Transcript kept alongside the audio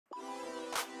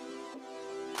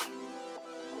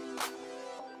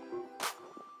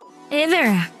Hey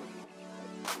there.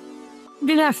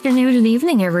 Good afternoon and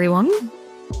evening, everyone.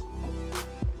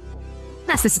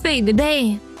 That's the spade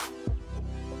today.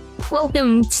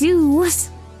 Welcome to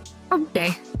Hump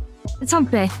Day. It's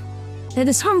Hump Day. It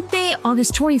is Hump Day,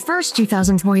 August 21st,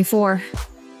 2024.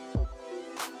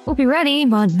 Hope you're ready,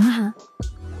 but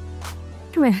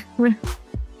come here.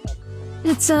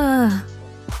 It's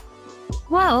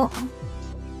well,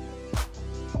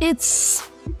 it's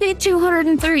day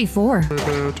 234.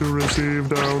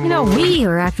 You know, we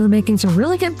are actually making some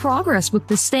really good progress with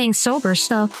this staying sober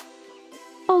stuff.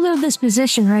 Although this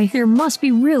position right here must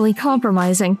be really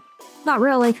compromising. Not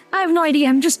really. I have no idea.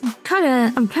 I'm kind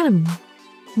of,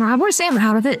 I want to say I'm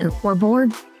out of it or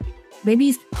bored.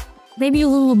 Maybe a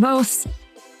little of both.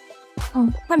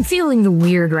 Oh, I'm feeling the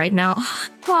weird right now.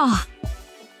 Oh,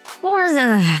 or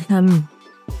the,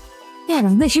 yeah,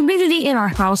 the humidity in our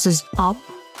house is up.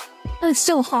 It's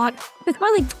still hot. It's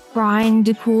probably trying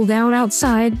to cool down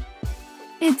outside.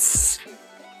 It's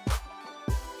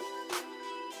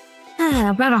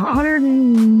about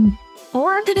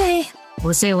 104 today.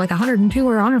 Let's say like 102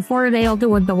 or 104 today. I'll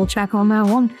do a double check on that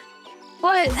one.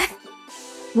 But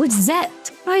with that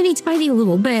tiny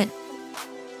little bit,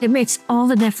 it makes all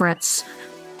the difference.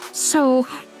 So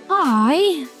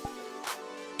I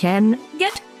can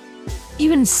get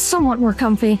even somewhat more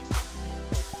comfy.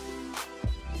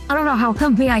 I don't know how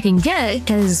comfy I can get,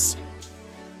 because,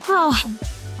 well,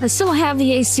 I still have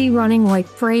the AC running like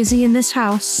crazy in this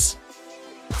house.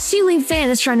 Ceiling fan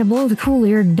is trying to blow the cool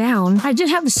air down. I did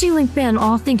have the ceiling fan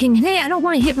off thinking, hey, I don't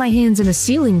want to hit my hands in a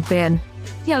ceiling fan.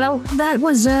 Yeah, that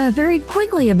was very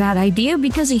quickly a bad idea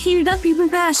because it heated up even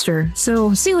faster.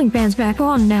 So ceiling fan's back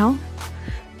on now.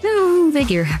 No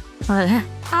figure.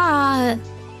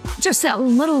 Just that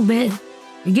little bit.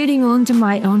 Getting onto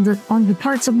on the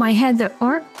parts of my head that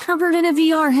aren't covered in a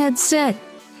VR headset.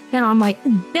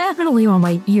 And definitely on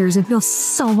my ears. It feels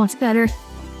so much better.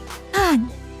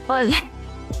 But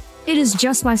it is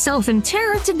just myself and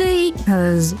Tara today,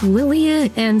 because Lilia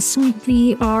and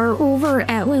Sweetpea are over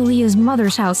at Lilia's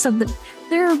mother's house. So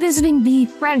they're visiting the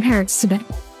grandparents today.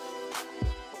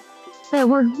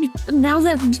 Now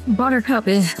that Buttercup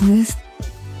is...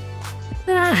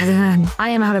 I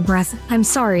am out of breath. I'm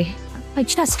sorry. My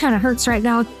chest kind of hurts right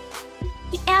now.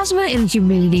 The asthma and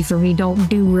humidity for me don't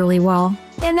do really well.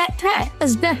 And that cat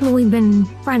has definitely been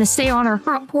trying to stay on our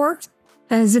front porch,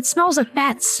 because it smells like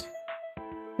bats.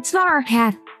 It's not our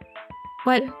cat.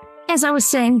 But as I was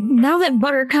saying, now that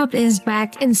Buttercup is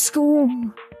back in school,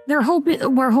 we're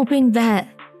hoping that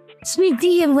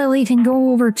Sweetpea and Lily can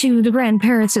go over to the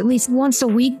grandparents at least once a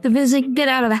week to visit, get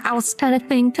out of the house kind of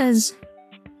thing, because,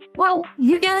 well,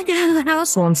 you gotta get out of the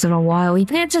house once in a while. You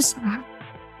can't just,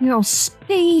 you know,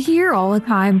 stay here all the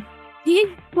time. You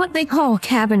get what they call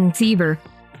cabin fever.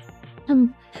 It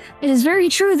is very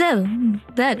true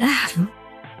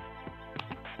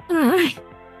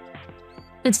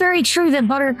it's very true that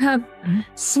Buttercup,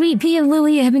 Sweetpea, and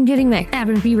Lily have been getting that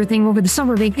cabin fever thing over the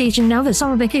summer vacation. Now that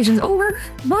summer vacation's over,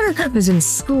 Buttercup is in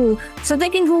school, so they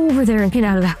can go over there and get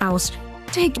out of the house.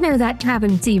 Take care of that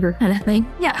cabin fever kind of thing.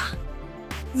 Yeah.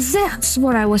 That's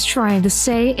what I was trying to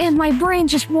say, and my brain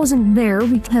just wasn't there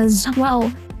because,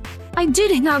 well, I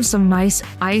did have some nice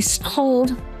ice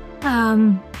cold,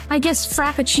 I guess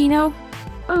Frappuccino.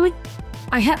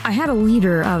 I had a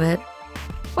liter of it.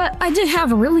 But I did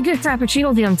have a really good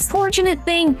Frappuccino. The unfortunate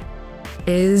thing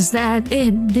is that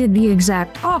it did the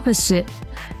exact opposite.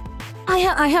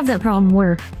 I have that problem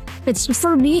where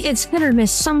for me, it's hit or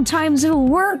miss. Sometimes it'll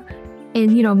work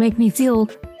and, you know, make me feel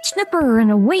chipper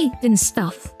and awake and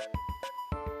stuff.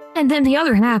 And then the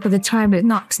other half of the time, it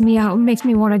knocks me out and makes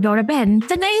me want to go to bed. And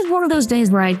today is one of those days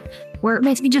where it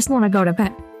makes me just want to go to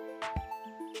bed.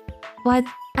 But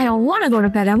I don't want to go to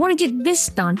bed. I want to get this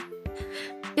done.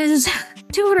 It is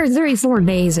 234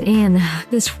 days, and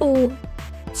this whole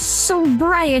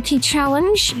sobriety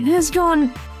challenge has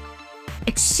gone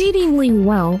exceedingly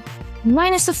well,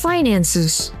 minus the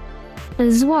finances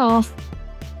as well.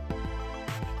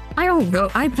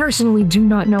 I personally do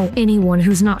not know anyone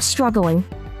who's not struggling.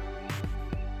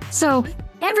 So,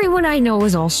 everyone I know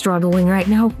is all struggling right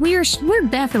now. We're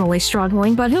definitely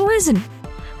struggling, but who isn't?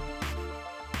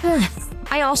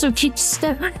 I also keep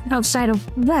outside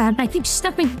of that, I keep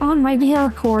stepping on my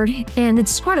VR cord, and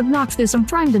it's quite obnoxious. I'm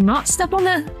trying to not step on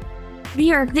the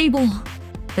VR cable,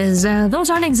 because those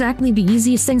aren't exactly the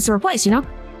easiest things to replace, you know?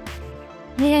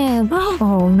 Yeah,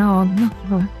 oh no.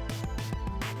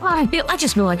 I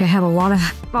just feel like I have a lot of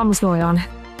problems going on.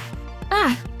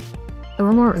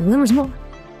 There was more.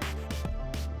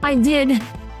 I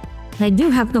do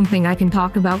have something I can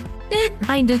talk about.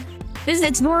 Kinda.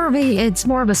 It's more of a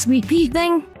Sweetpea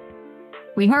thing.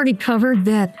 we already covered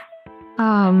that,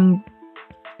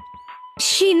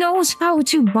 she knows how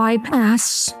to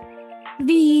bypass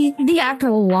the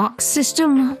actual lock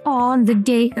system on the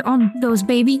gate, on those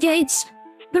baby gates.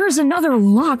 There's another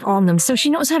lock on them, so she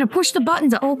knows how to push the button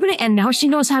to open it, and now she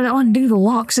knows how to undo the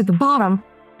locks at the bottom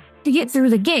to get through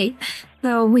the gate,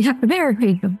 though we have to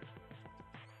barricade them.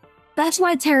 That's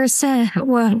why Tara said,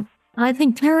 well, I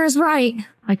think Tara's right.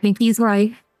 I think he's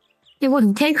right. It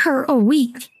wouldn't take her a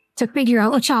week to figure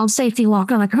out a child safety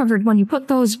lock on a cupboard when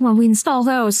we install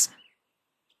those.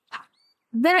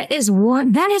 That is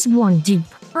one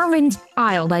determined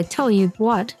child, I tell you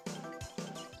what.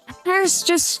 There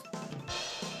isn't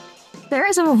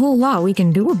a whole lot we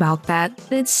can do about that.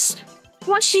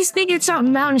 Once she's figured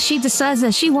something out and she decides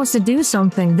that she wants to do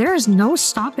something, there is no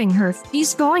stopping her.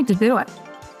 She's going to do it.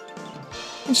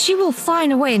 And she will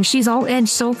find a way, and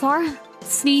so far,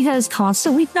 she has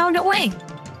constantly found a way.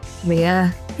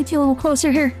 Get you a little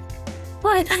closer here.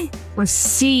 But, let's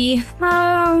see,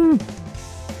 well,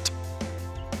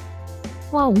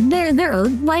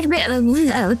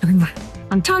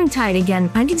 I'm tongue-tied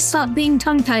again. I need to stop being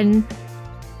tongue-tied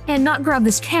and not grab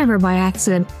this camera by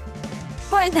accident.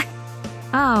 But,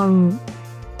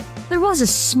 there was a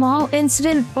small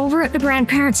incident over at the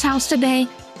grandparents' house today.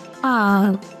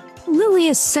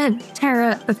 Lilia sent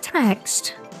Tara a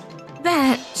text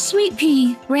that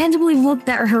Sweetpea randomly looked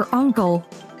at her uncle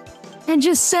and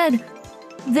just said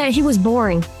that he was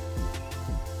boring.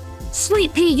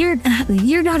 Sweetpea,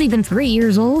 you're not even 3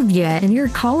 years old yet, and you're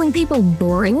calling people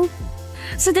boring?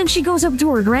 So then she goes up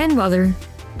to her grandmother,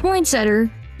 points at her,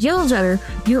 yells at her,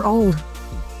 "You're old."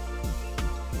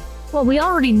 Well, we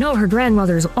already know her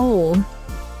grandmother's old,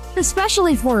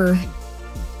 especially for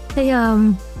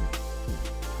a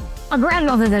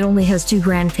grandmother that only has two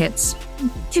grandkids,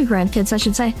 I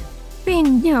should say,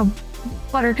 being,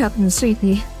 Buttercup and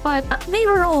Sweetpea. But they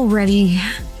were already...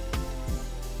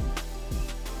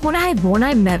 When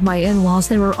I met my in-laws,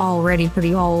 they were already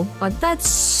pretty old, but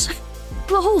that's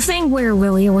the whole thing where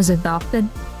Lilia was adopted,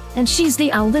 and she's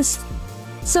the eldest.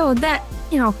 So that,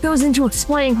 goes into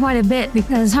explaining quite a bit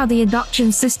because how the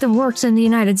adoption system works in the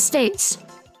United States.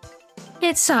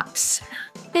 It sucks.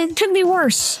 It could be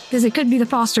worse, because it could be the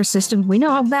foster system. We know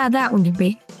how bad that one could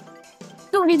be.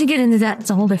 Don't need to get into that, it's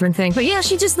a whole different thing. But yeah,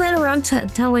 she just went around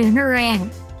telling her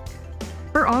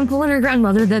uncle and her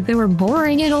grandmother that they were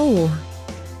boring and old.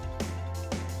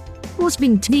 Who's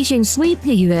been teaching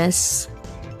Sweetpea this?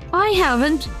 I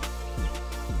haven't.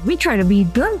 We try to be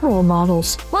good role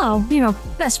models. Well,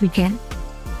 best we can.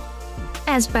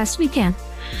 As best we can.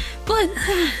 But...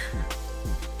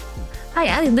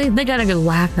 they got a good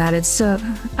laugh at it,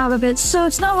 out of it, so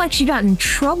it's not like she got in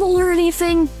trouble or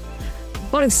anything,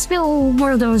 but it's still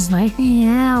one of those like,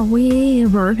 yeah,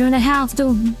 we're gonna have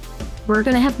to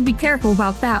be careful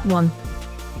about that one,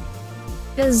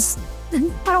 because I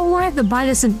don't want it to bite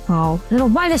us it'll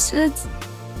bite us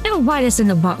in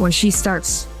the butt when she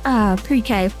starts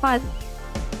pre-K. But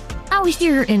out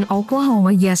here in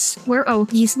Oklahoma, yes, we're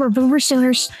Okies, we're Boomer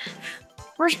Sooners,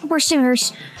 we're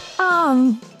Sooners.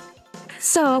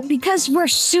 So, because we're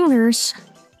Sooners,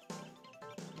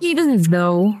 even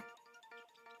though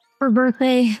her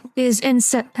birthday is in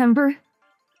September,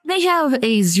 they have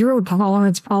a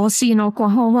zero-tolerance policy in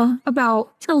Oklahoma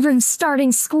about children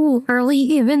starting school early,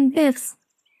 even if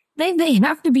they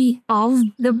have to be of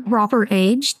the proper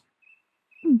age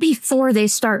before they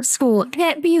start school. It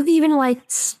can't be even like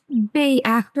day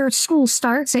after school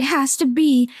starts, it has to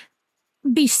be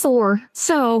before.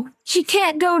 So she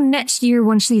can't go next year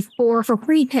when she's 4 for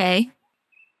pre-K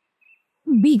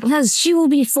because she will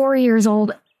be 4 years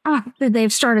old after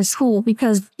they've started school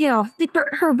because,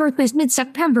 her birthday's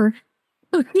mid-September.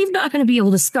 So she's not going to be able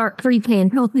to start pre-K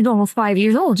until she's almost 5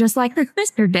 years old, just like her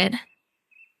sister did.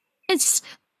 It's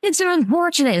an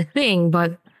unfortunate thing,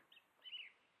 but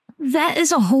that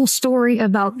is a whole story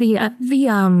about the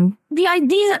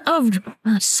idea of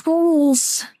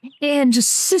schools and just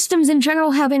systems in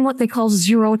general having what they call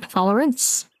zero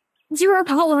tolerance. Zero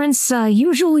tolerance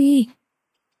usually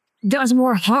does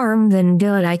more harm than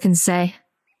good, I can say.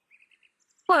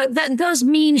 But that does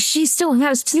mean she still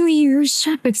has 2 years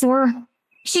before...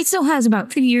 She still has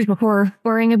about 2 years before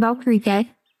worrying about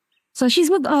pre-K. So she's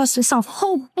with us, so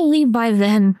hopefully by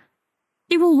then,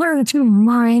 she will learn to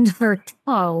mind her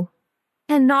toe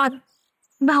and not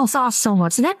mouth off so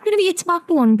much. And that's going to be a tough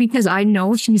one because I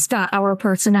know she's got our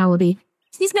personality.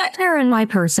 She's got Tara and my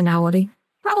personality.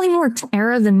 Probably more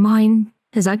Tara than mine,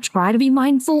 because I try to be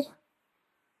mindful.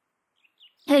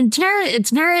 And Tara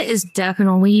is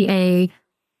definitely a,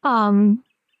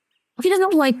 he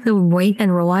doesn't like to wait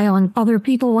and rely on other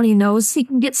people when he knows he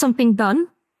can get something done.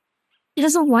 He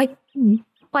doesn't like he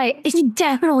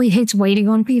definitely hates waiting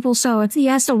on people, so if he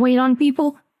has to wait on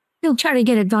people, he'll try to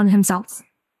get it done himself.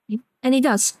 And he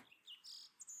does.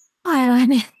 I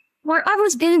mean, where I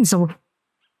was getting so...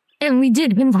 And we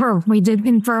did confirm.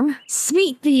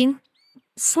 Sweetpea,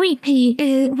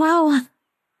 well,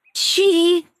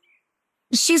 she's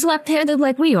left-handed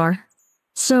like we are.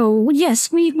 So,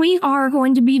 yes, we are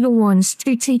going to be the ones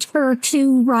to teach her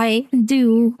to write and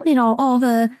do, all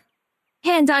the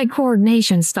hand-eye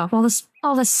coordination stuff, all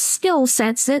the skill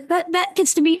sets that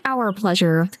gets to be our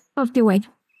pleasure of doing.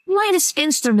 Lightest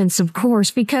instruments, of course,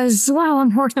 because, well,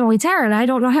 unfortunately, Tara and I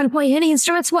don't know how to play any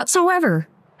instruments whatsoever.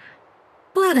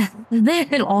 But that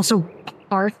can also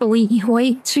partially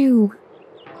equate to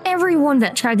everyone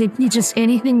that tried to teach us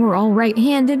anything were all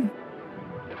right-handed.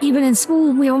 Even in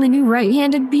school, we only knew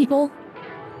right-handed people.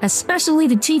 Especially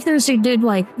the teachers who did,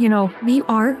 the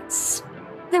arts.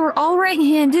 They were all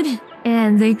right-handed,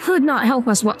 and they could not help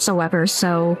us whatsoever,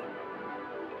 so...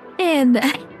 And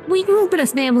we grew up in a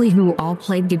family who all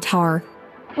played guitar.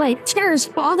 Tara's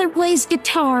father plays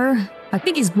guitar. I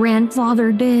think his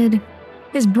grandfather did.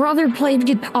 His brother played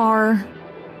guitar.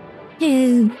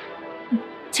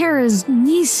 Tara's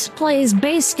niece plays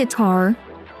bass guitar.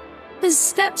 His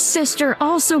stepsister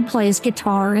also plays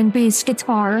guitar and bass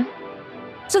guitar.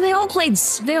 So they all play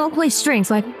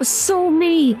strings. So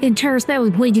many in Tara's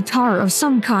family play guitar of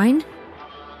some kind.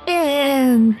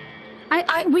 And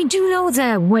we do know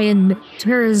that when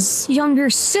Tara's younger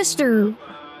sister,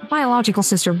 biological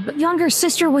sister, but younger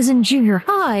sister was in junior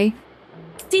high,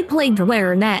 she played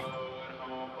clarinet.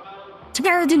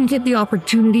 Tara didn't get the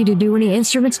opportunity to do any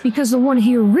instruments because the one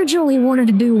he originally wanted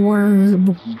to do were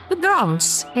the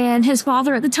drums. And his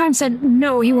father at the time said,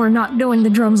 no, you are not doing the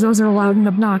drums, those are loud and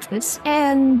obnoxious.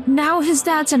 And now his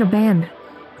dad's in a band.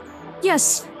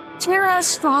 Yes,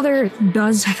 Tara's father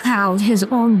does have his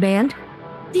own band.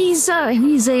 He's a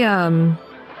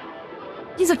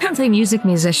country music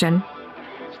musician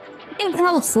in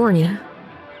California.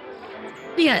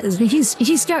 Yeah,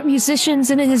 he's got musicians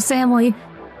in his family.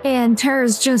 And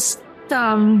Tara's just,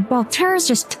 Tara's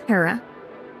just Tara.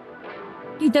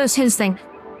 He does his thing.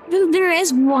 There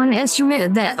is one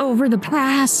instrument that over the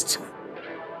past...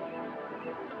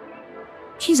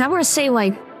 I want to say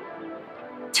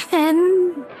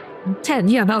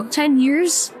about 10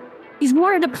 years, he's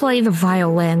wanted to play the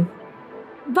violin.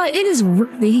 But here's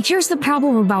the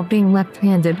problem about being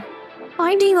left-handed.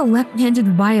 Finding a left-handed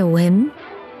violin,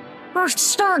 for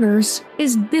starters,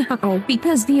 is difficult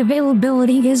because the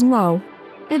availability is low.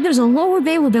 And there's a low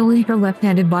availability for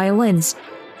left-handed violins.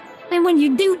 And when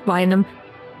you do find them,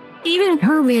 even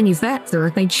per manufacturer,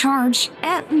 they charge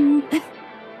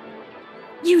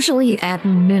usually at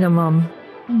minimum,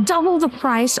 double the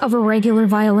price of a regular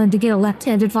violin to get a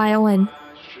left-handed violin.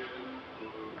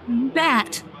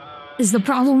 That is the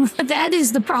problem. That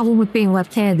is the problem with being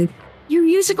left-handed. Your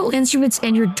musical instruments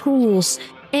and your tools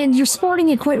and your sporting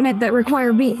equipment that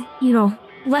require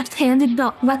left-hand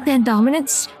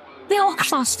dominance, they all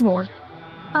cost more.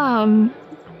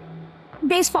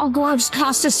 Baseball gloves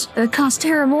cost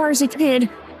Tara more as a kid.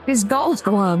 His golf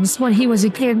gloves, when he was a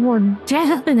kid, were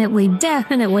definitely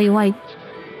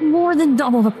more than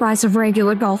double the price of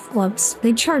regular golf clubs.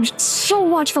 They charged so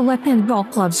much for left-handed golf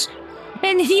clubs.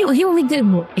 And he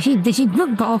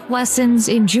took golf lessons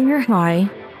in junior high.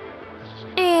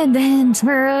 And then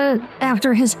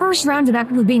after his first round of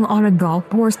actually being on a golf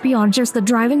course beyond just the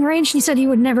driving range, he said he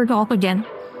would never golf again.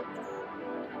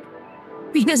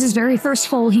 Because his very first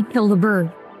hole, he killed a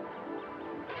bird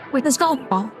with his golf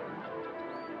ball.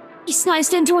 He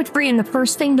sliced into a tree and the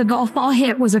first thing the golf ball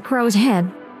hit was a crow's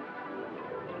head.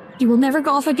 He will never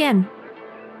golf again.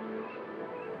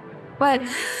 But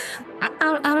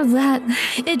out of that,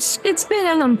 it's been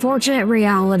an unfortunate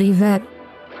reality that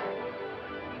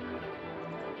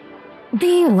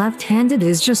being left-handed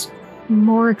is just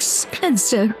more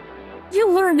expensive. You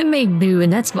learn to make do,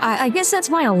 and I guess that's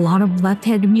why a lot of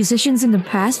left-handed musicians in the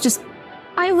past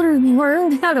either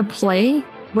learned how to play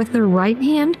with their right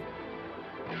hand,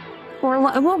 or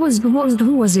who was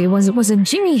it? Was it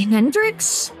Jimi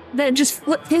Hendrix that just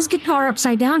flipped his guitar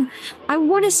upside down? I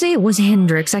want to say it was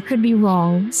Hendrix. I could be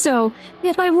wrong. So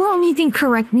if I'm wrong, you can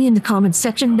correct me in the comments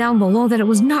section down below that it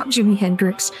was not Jimi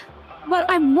Hendrix. But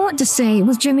I want to say it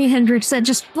was Jimi Hendrix that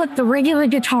just flipped the regular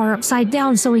guitar upside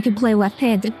down so he could play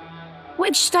left-handed.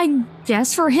 Which I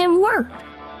guess for him worked.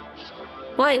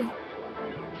 But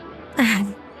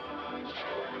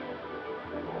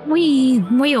we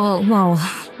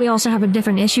also have a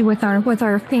different issue with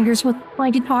our fingers with my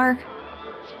guitar.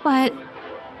 But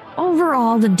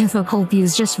overall, the difficulty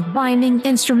is just finding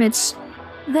instruments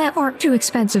that aren't too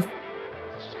expensive.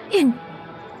 And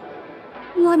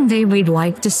one day we'd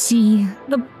like to see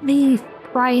the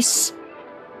price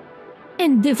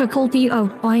and difficulty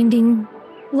of finding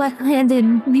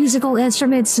left-handed musical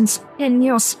instruments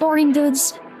and sporting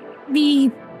goods,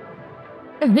 the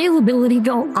availability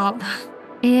go up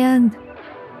and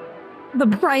the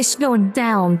price going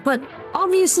down. But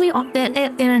obviously,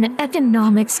 in an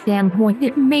economic standpoint,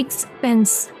 it makes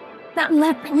sense that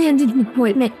left-handed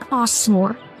equipment costs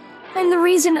more. And the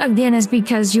reason, again, is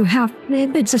because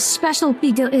it's a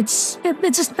specialty, it's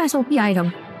a specialty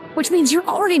item, which means you're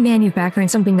already manufacturing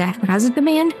something that has a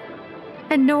demand,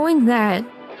 and knowing that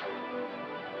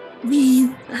the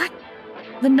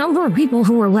number of people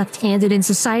who are left-handed in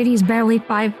society is barely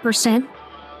 5%.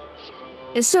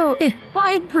 So if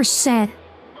 5%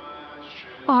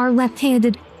 are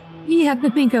left-handed, you have to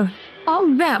think of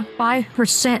that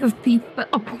 5% of people,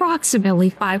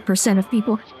 approximately 5% of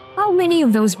people, how many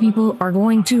of those people are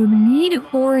going to need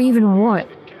or even want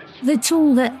the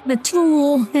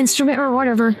tool, instrument, or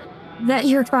whatever that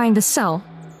you're trying to sell.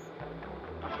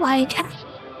 Like,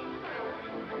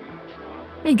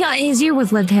 it got easier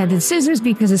with left-handed scissors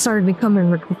because it started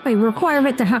becoming a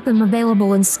requirement to have them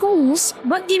available in schools,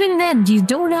 but even then, you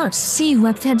do not see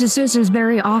left-handed scissors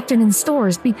very often in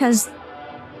stores because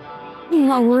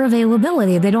lower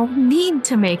availability. They don't need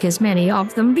to make as many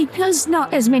of them because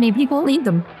not as many people need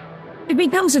them. It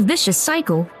becomes a vicious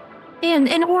cycle. And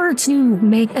in order to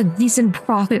make a decent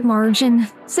profit margin,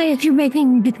 say if you're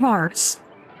making guitars,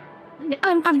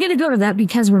 I'm gonna go to that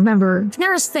because remember,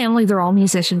 Tara's family, they're all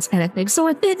musicians and everything, so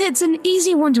it's an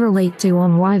easy one to relate to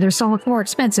on why they're so much more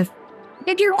expensive.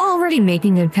 If you're already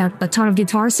making a ton of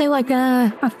guitars, say like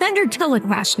a Fender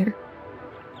Telecaster,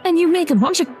 and you make a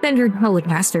bunch of Fender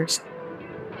Telecasters,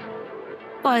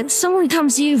 but someone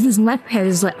comes to you who's left-handed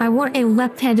is like, I want a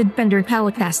left-handed Fender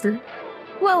Telecaster.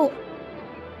 Well,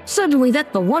 suddenly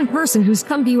that's the one person who's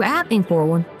come to you asking for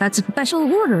one. That's a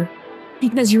special order.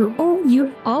 Because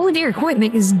all of your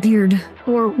equipment is geared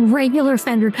for regular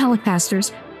Fender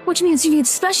Telecasters, which means you need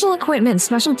special equipment and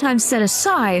special time set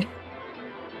aside.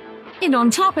 And on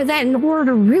top of that, in order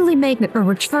to really make a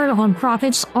return on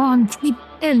profits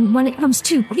and when it comes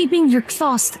to keeping your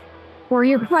cost or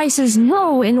your prices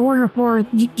low in order for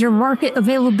your market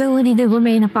availability to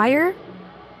remain higher.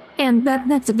 And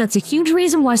that's a huge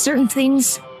reason why certain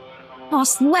things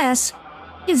cost less,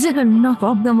 is if enough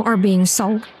of them are being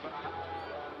sold.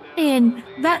 And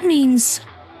that means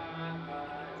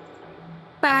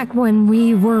back when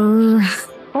we were,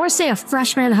 I want to say a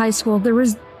freshman in high school, it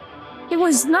wasn't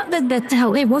the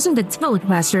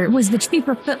Telecaster, it was the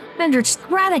cheaper Fender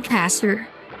Stratocaster.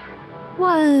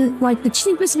 Was like the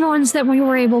cheapest ones that we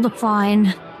were able to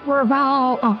find were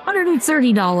about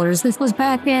 $130. This was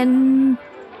back in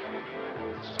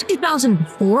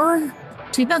 2004,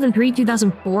 2003,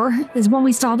 2004 is when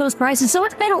we saw those prices. So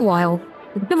it's been a while.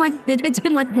 It's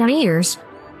been like 20 years.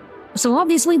 So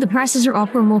obviously the prices are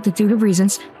up for a multitude of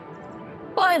reasons.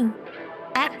 But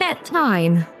at that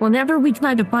time, whenever we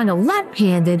tried to find a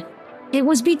left-handed, it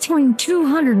was between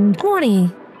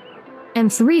 $220 and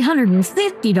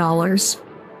 $350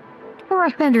 for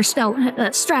a Fender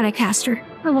Stratocaster.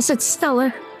 I almost said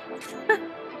Stellar.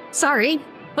 Sorry.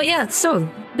 But yeah, so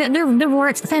they're more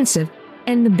expensive.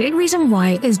 And the big reason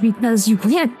why is because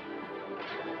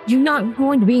you're not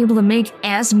going to be able to make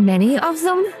as many of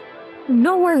them.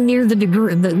 Nowhere near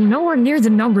the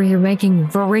number you're making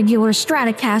for regular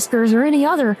Stratocasters or any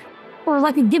other, or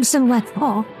like a Gibson Les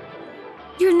Paul.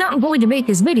 You're not going to make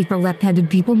as many for left-handed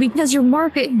people because your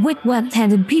market with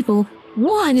left-handed people,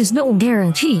 one, is no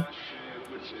guarantee,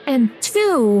 and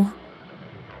two,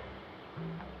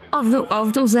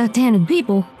 of those left-handed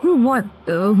people who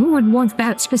would want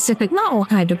that specific novel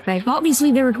kind of thing.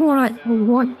 Obviously, they'll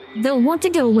want to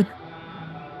go with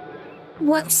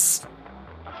what's,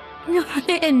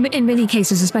 in many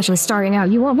cases, especially starting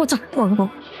out, you want what's affordable.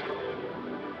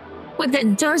 But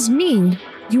that does mean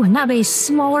you have a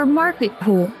smaller market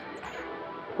pool,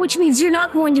 which means you're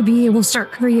not going to be able to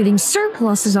start creating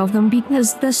surpluses of them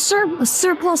because the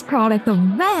surplus product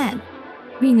of that,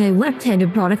 being a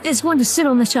left-handed product, is going to sit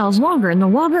on the shelves longer, and the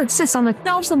longer it sits on the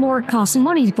shelves, the more it costs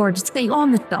money for it to stay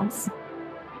on the shelves.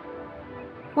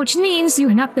 Which means you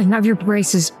have to have your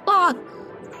prices up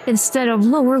instead of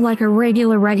lower like a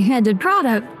regular right-handed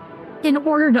product in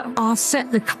order to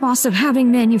offset the cost of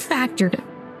having manufactured it.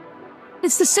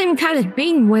 It's the same kind of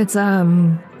thing with,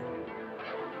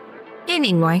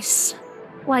 anyways.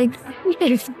 Like,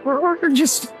 or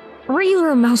just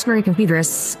regular mouse for a computer,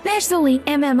 especially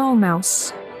MMO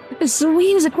mouse. So we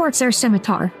use a Corsair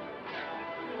Scimitar.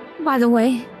 By the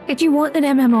way, If you want an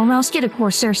MMO mouse, get a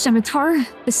Corsair Scimitar.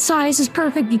 The size is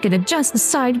perfect, you can adjust the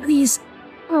side piece.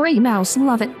 Great mouse,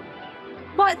 love it.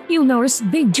 But you'll notice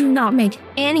they do not make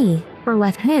any for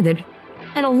left-handed.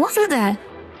 And a lot of that,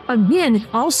 again,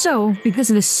 also because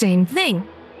of the same thing.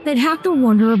 They'd have to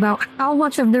wonder about how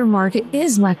much of their market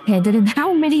is left-handed and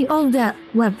how many of that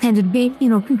left-handed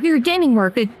computer gaming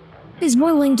market is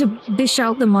willing to dish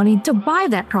out the money to buy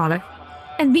that product.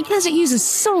 And because it uses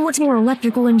so much more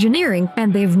electrical engineering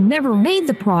and they've never made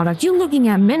the product, you're looking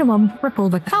at minimum triple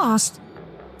the cost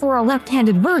for a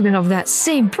left-handed version of that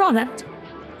same product.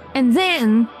 And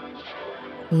then,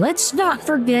 let's not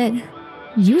forget,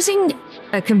 using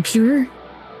a computer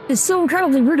is so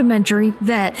incredibly rudimentary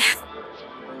that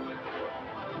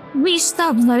we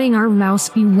stopped letting our mouse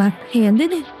be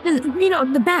left-handed.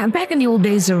 Back in the old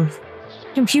days of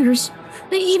computers,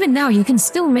 even now you can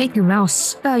still make your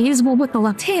mouse usable with the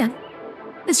left hand.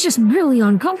 It's just really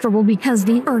uncomfortable because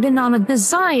the ergonomic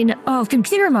design of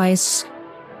computer mice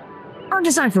are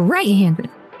designed for right-handed.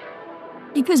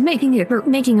 Because making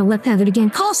a left-handed again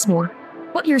costs more.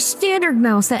 But your standard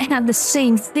mouse that had the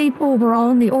same shape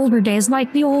overall in the older days,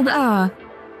 like the old ball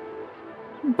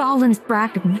and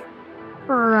bracket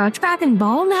or track and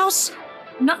ball mouse,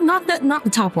 not the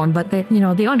top one, but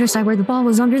the underside where the ball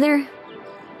was under there.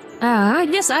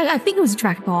 I think it was a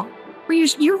trackball. Where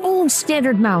your old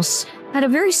standard mouse had a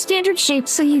very standard shape,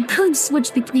 so you could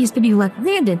switch the keys to be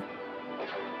left-handed.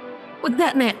 But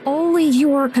that meant only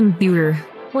your computer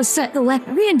was set to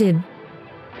left-handed.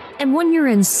 And when you're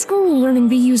in school learning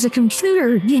to use a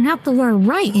computer, you have to learn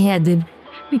right-handed.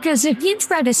 Because if you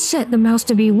try to set the mouse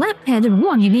to be left-handed,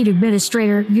 one, you need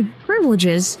administrator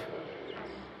privileges.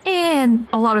 And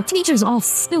a lot of teachers all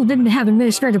still didn't have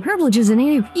administrative privileges, and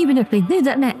even if they did,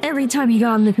 that meant every time you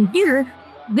got on the computer,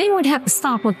 they would have to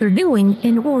stop what they're doing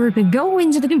in order to go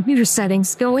into the computer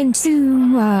settings, go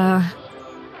into,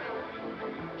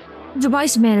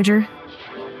 device manager,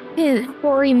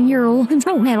 or even your old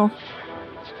control panel,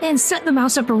 and set the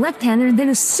mouse up for left-handed, and then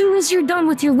as soon as you're done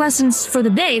with your lessons for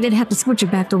the day, they'd have to switch it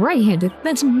back to right-handed.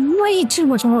 That's way too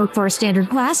much work for a standard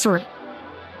classroom.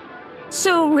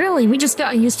 So really, we just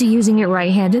got used to using it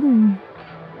right-handed, and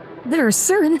there are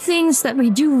certain things that we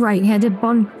do right-handed,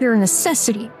 but they're a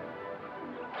necessity.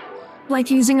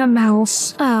 Like using a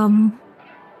mouse,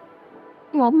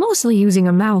 mostly using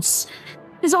a mouse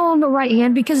is all on the right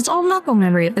hand because it's all knuckle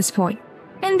memory at this point.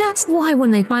 And that's why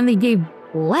when they finally gave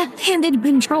left-handed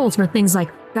controls for things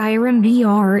like Skyrim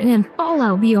VR and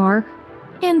Fallout VR,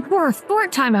 and for a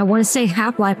short time I want to say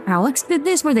Half-Life Alyx did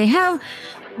this, where they have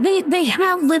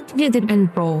left-handed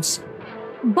controls,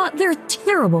 but they're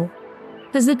terrible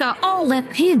because they got all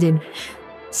left-handed.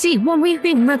 See, when we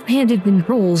made left-handed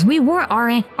controls, we were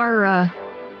let's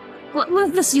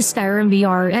use Skyrim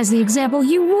VR as the example.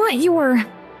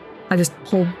 I just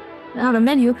pulled out a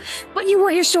menu, but you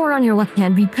want your sword on your left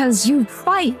hand because you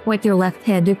fight with your left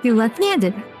hand if you're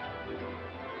left-handed.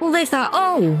 Well, they thought,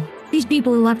 oh, these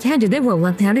people are left-handed, they were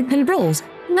left-handed controls.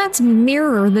 Let's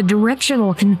mirror the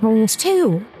directional controls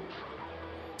too.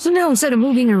 So now instead of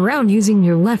moving around using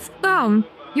your left thumb,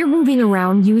 you're moving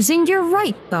around using your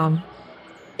right thumb.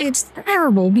 It's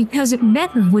terrible because it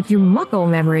messes with your muscle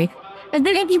memory. And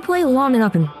then if you play long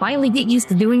enough and finally get used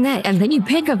to doing that, and then you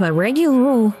pick up a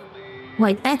regular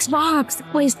like Xbox,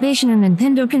 PlayStation, and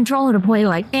Nintendo controller to play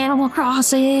like Animal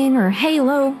Crossing or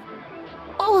Halo,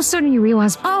 all of a sudden you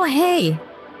realize, oh hey,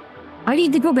 I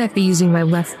need to go back to using my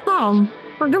left thumb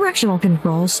for directional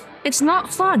controls. It's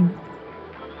not fun.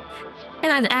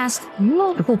 And I've asked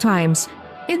multiple times,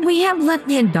 if we have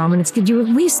left-hand dominance, could you at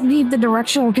least leave the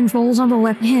directional controls on the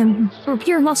left hand for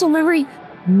pure muscle memory?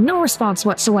 No response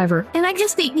whatsoever. And I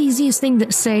guess the easiest thing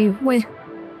to say with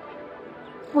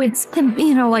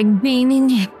gaming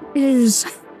is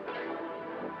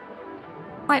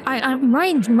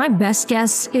my best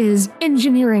guess is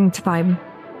engineering time.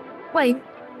 Like,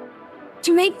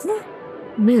 to make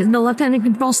the left-handed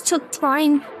controls took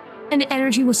time and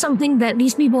energy was something that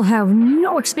these people have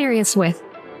no experience with.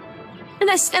 And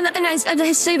I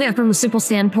say that from a simple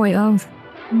standpoint of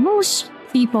most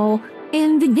people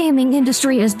in the gaming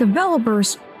industry as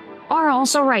developers are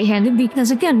also right-handed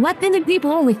because, again, left-handed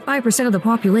people are only 5% of the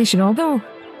population, although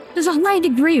there's a high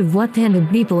degree of left-handed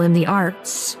people in the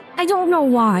arts. I don't know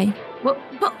why, but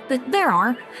there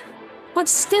are. But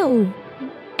still,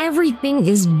 everything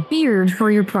is geared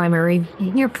for your primary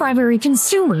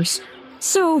consumers.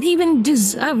 So even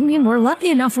we're lucky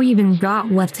enough we even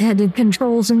got left-handed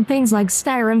controls and things like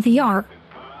Skyrim VR.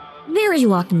 Very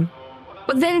lucky.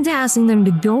 But then asking them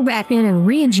to go back in and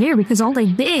re-engineer because all they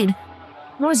did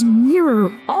was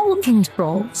mirror all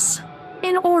controls.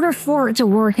 in order for it to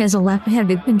work as a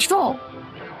left-handed control.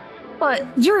 But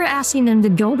you're asking them to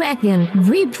go back and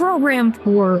reprogram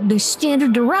for the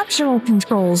standard directional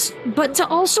controls, but to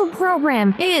also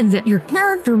program in that your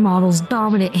character model's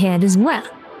dominant hand as well,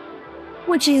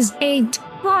 which is a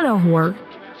ton of work.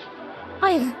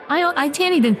 I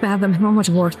can't even fathom how much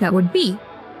work that would be.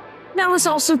 Now let's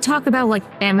also talk about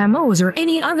like MMOs or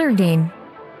any other game.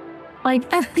 Like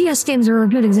FPS games are a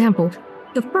good example.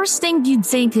 The first thing you'd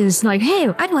think is like, hey,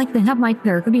 I'd like to have my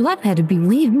character be left-handed.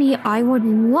 Believe me, I would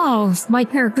love my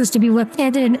characters to be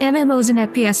left-handed in MMOs and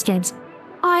FPS games.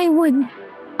 I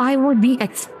would be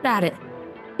ecstatic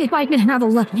if I could have a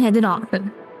left-handed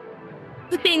option.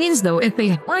 The thing is, though, if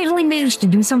they finally manage to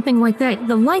do something like that,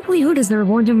 the likelihood is they're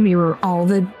going to mirror all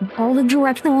the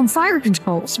directional and fire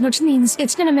controls, which means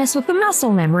it's going to mess with the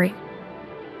muscle memory.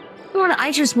 But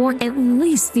I just want at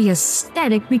least the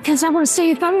aesthetic, because I want to say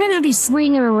if I'm going to be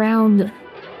swinging around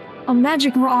a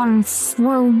magic rod and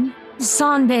throw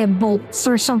zombie bolts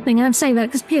or something, I'm saying that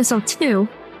because PSO2.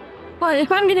 But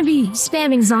if I'm going to be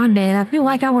spamming zombie and I feel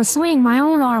like I was swinging my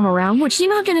own arm around, which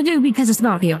you're not going to do because it's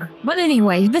not VR. But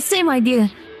anyway, the same idea,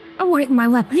 I want it in my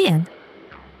left hand.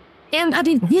 And I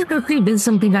think VR could be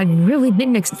something I really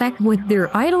didn't expect with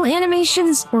their idle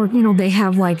animations, or, you know, they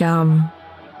have like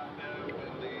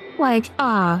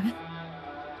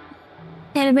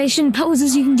animation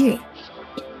poses you can do,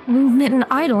 movement and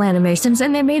idle animations,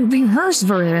 and they made reverse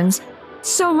versions.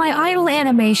 So my idle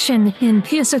animation in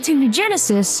PSO2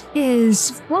 Genesis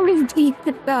is floating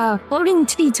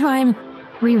tea time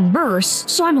reverse,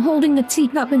 so I'm holding the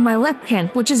teacup in my left hand,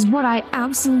 which is what I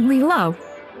absolutely love.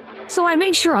 So I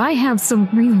made sure I have some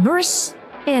reverse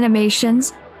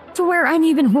animations to where I'm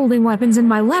even holding weapons in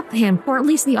my left hand for at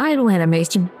least the idle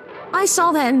animation. I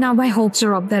saw that, and now my hopes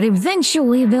are up that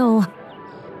eventually they'll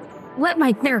let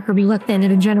my character be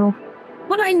left-handed in general.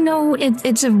 But I know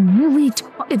it's a really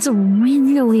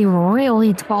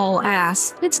tall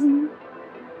ass. It's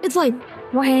like,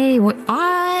 wait,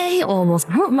 I almost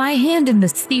put my hand in the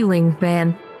ceiling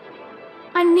fan.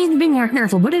 I need to be more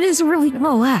careful, but it is a really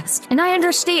tall ass, and I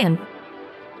understand.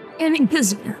 And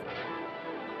because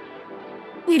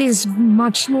it is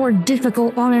much more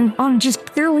difficult on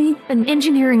just purely an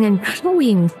engineering and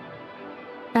coding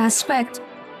aspect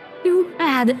to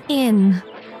add in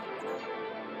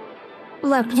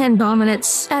left-hand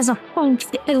dominance as a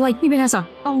function, like even as a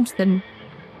function.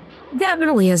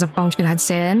 Definitely as a function, I'd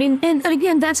say. I mean, and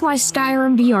again, that's why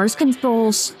Skyrim VR's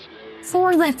controls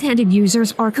for left-handed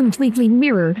users are completely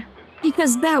mirrored,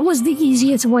 because that was the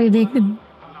easiest way they could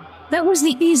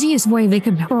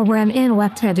program in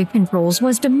left-handed controls,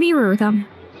 was to mirror them.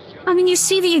 I mean, you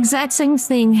see the exact same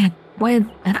thing with,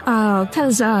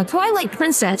 Twilight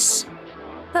Princess.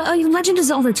 Legend of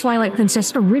Zelda Twilight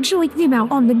Princess originally came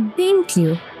out on the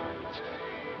GameCube.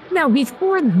 Now,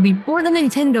 before the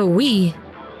Nintendo Wii,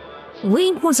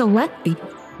 Link was a lefty.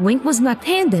 Link was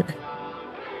left-handed.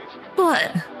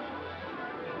 But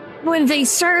when they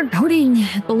started putting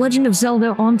The Legend of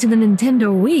Zelda onto the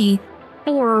Nintendo Wii,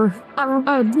 or,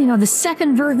 the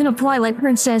second version of Twilight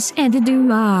Princess, and to do,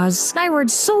 Skyward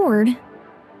Sword,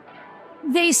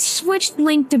 they switched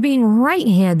Link to being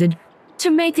right-handed to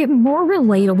make it more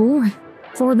relatable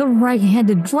for the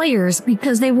right-handed players,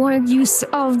 because they wanted use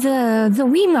of the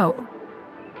Wiimote,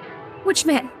 which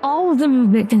meant all of the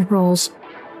movement controls,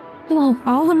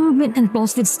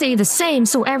 did stay the same,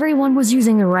 so everyone was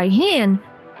using the right hand,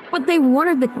 but they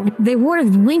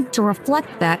wanted Link to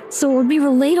reflect that, so it would be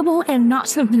relatable and not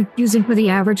so confusing for the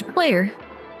average player.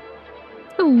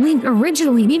 So Link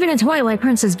originally, even in Twilight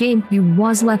Princess GameCube,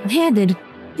 was left-handed.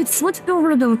 It switched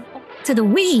over to the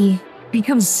Wii,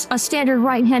 becomes a standard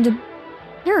right-handed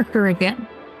character again.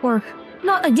 Or,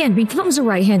 not again, becomes a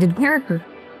right-handed character.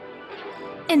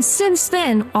 And since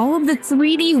then, all of the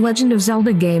 3D Legend of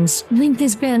Zelda games, Link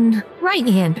has been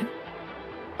right-handed.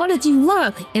 But if you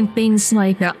look in things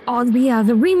like the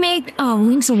remake of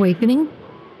Link's Awakening,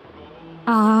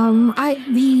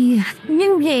 the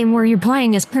new game where you're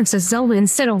playing as Princess Zelda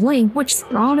instead of Link, which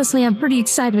honestly I'm pretty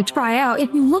excited to try out.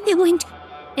 If you look at Link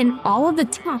in all of the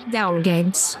top-down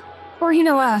games, or,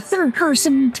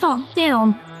 third-person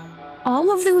top-down,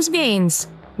 all of those games,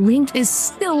 Link is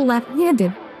still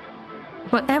left-handed.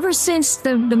 But ever since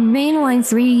the mainline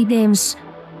 3D games,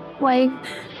 like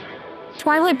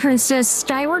Twilight Princess,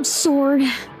 Skyward Sword,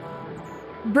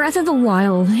 Breath of the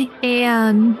Wild,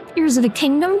 and Tears of the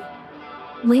Kingdom,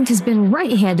 Link has been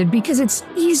right-handed because it's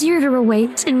easier to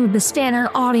relate to the standard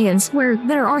audience, where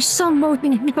there are some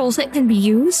motion controls that can be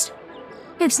used.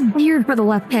 It's weird for the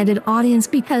left-handed audience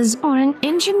because on an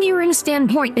engineering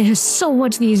standpoint, it is so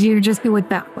much easier to just do it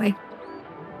that way.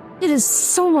 It is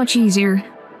so much easier.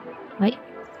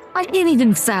 I can't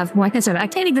even fathom, like I said, I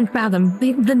can't even fathom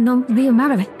the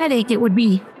amount of headache it would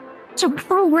be to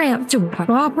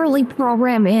properly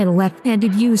program in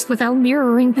left-handed use without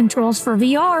mirroring controls for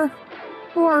VR,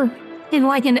 or in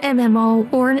like an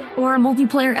MMO or a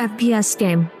multiplayer FPS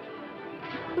game.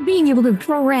 Being able to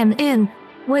program in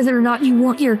whether or not you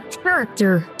want your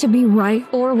character to be right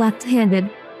or left-handed,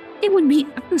 it would be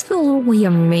absolutely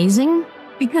amazing,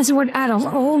 because it would add a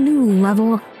whole new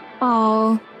level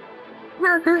of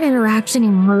character interaction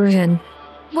immersion,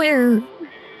 where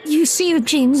you see the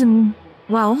games and,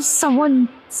 well, someone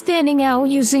standing out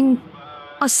using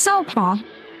a southpaw,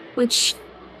 which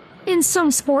in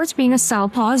some sports being a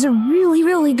southpaw is a really,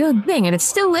 really good thing, and it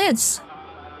still is.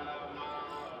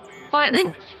 But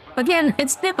again,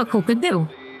 it's difficult to do,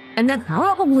 and that's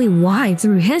probably why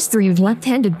through history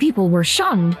left-handed people were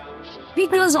shunned,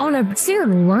 because on a pure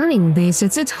learning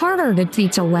basis, it's harder to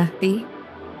teach a lefty.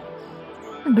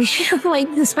 Like,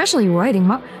 especially writing.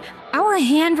 Our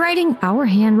handwriting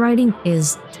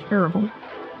is terrible.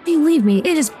 Believe me,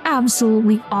 it is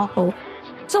absolutely awful.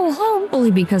 So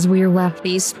hopefully, because we are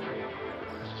lefties,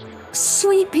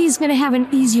 Sweetpea's gonna have an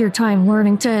easier time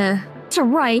learning to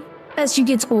write as she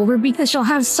gets older, because she'll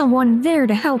have someone there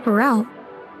to help her out.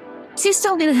 She's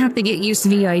still gonna have to get used to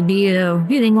the idea of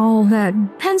getting all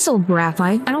that pencil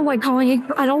graphite. I don't like calling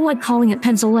it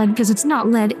pencil lead, because it's not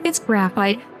lead, it's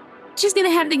graphite. She's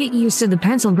gonna have to get used to the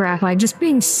pencil graphite just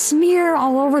being smeared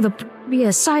all over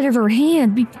the side of her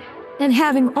hand and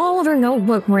having all of her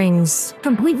notebook rings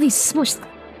completely smushed.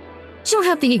 She'll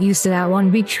have to get used to that one,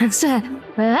 because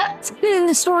that's been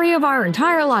the story of our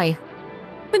entire life.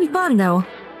 Been fun though.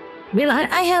 I mean,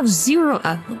 I have zero.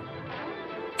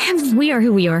 We are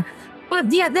who we are.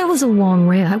 But yeah, that was a long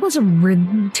rant. I was the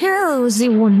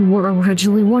one who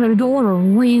originally wanted to go on a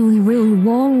really, really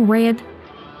long rant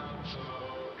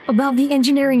about the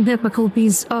engineering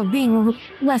difficulties of being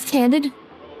left-handed.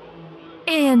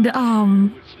 And,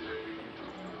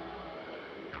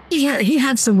 yeah, he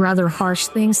had some rather harsh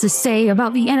things to say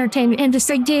about the entertainment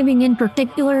industry, gaming in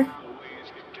particular,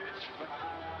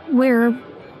 where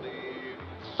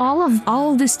all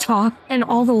of this talk and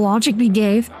all the logic we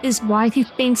gave is why he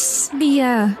thinks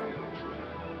the,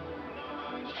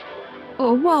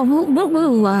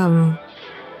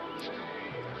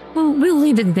 we'll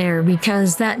leave it there,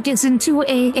 because that gets into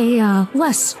a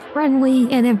less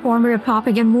friendly and informative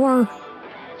topic and more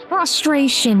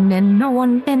frustration and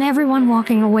everyone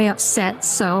walking away upset.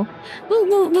 So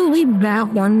we'll leave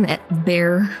that one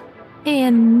there,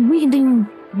 and we can do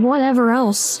whatever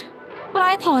else. But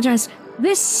I apologize.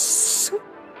 It's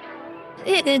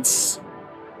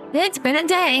been a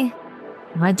day.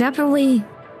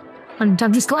 I'm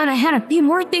just glad I had a few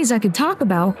more things I could talk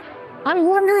about. I'm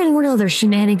wondering what other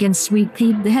shenanigans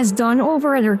Sweetpea has done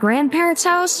over at her grandparents'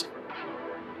 house.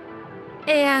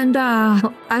 And,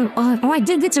 I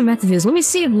did get some messages. Let me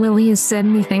see if Lily has said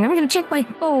anything. I'm gonna check my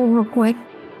phone real quick.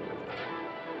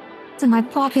 It's in my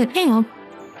pocket. Hang on.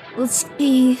 Let's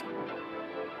see.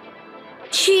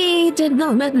 She did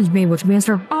not message me, which means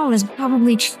her phone is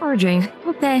probably charging.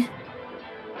 Okay.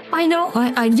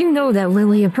 I do know that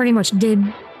Lily pretty much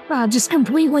did, just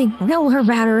completely kill her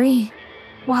battery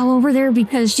while over there,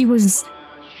 because she was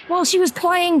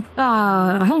playing,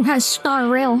 Honkai Star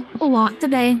Rail a lot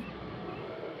today.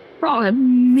 Probably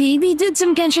maybe did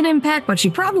some Genshin Impact, but she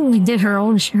probably did her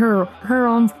own fair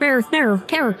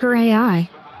character AI.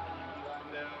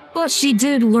 But she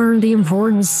did learn the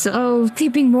importance of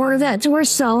keeping more of that to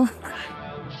herself,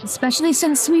 especially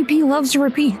since Sweetpea loves to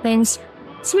repeat things.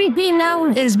 Sweetpea now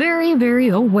is very, very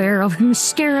aware of who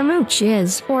Scaramouche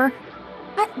is, or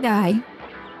that guy.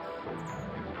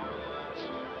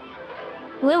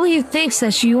 Lily thinks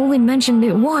that she only mentioned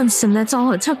it once, and that's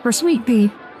all it took for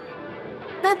Sweetpea.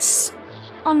 That's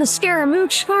on the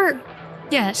Scaramouche part.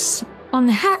 Yes. On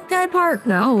the hat guy part,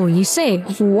 no, you say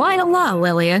quite a lot,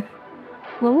 Lilia.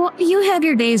 Well, you have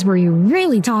your days where you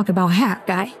really talk about hat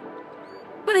guy.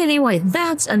 But anyway,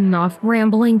 that's enough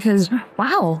rambling, because,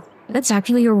 wow, that's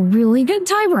actually a really good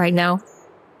time right now.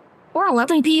 Or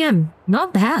 11 p.m.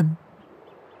 Not bad.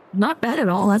 Not bad at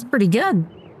all, that's pretty good.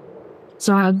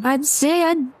 So I'd say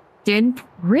I did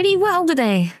pretty well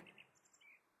today.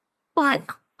 But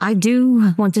I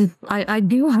do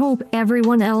hope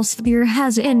everyone else here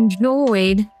has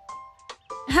enjoyed.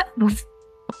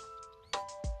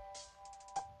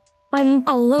 I'm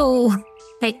a little,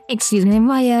 excuse me,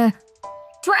 my,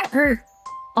 tracker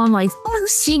on my phone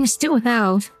seems to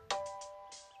have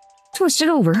twisted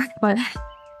over. But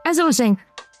as I was saying,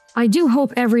 I do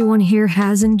hope everyone here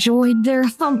has enjoyed their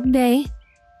hump day,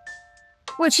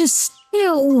 which is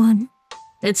still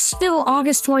It's still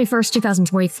August 21st,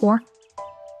 2024.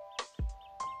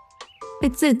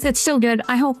 It's still good.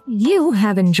 I hope you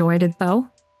have enjoyed it, though.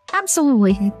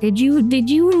 Absolutely. Did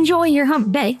you enjoy your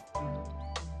hump day?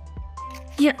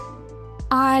 Yeah.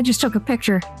 I just took a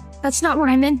picture. That's not what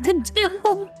I meant to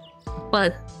do.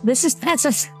 But that's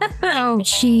a oh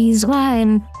jeez,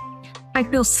 I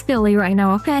feel silly right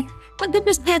now, okay? But they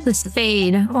just had this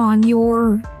fade on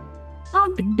your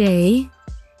hump day.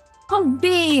 Hump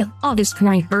day, August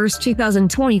 21st,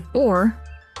 2024.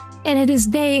 And it is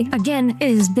day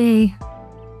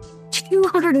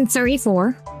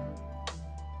 234.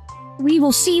 We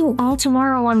will see you all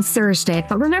tomorrow on Thursday.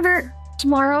 But remember,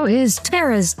 tomorrow is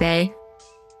Tara's day.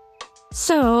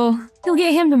 So, you'll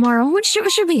get him tomorrow, which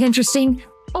should be interesting.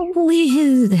 Hopefully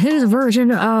his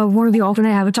version of one of the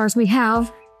alternate avatars we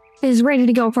have is ready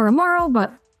to go for tomorrow,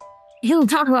 but he'll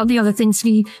talk about the other things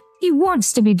he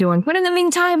wants to be doing. But in the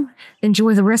meantime,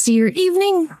 enjoy the rest of your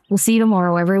evening. We'll see you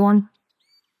tomorrow, everyone.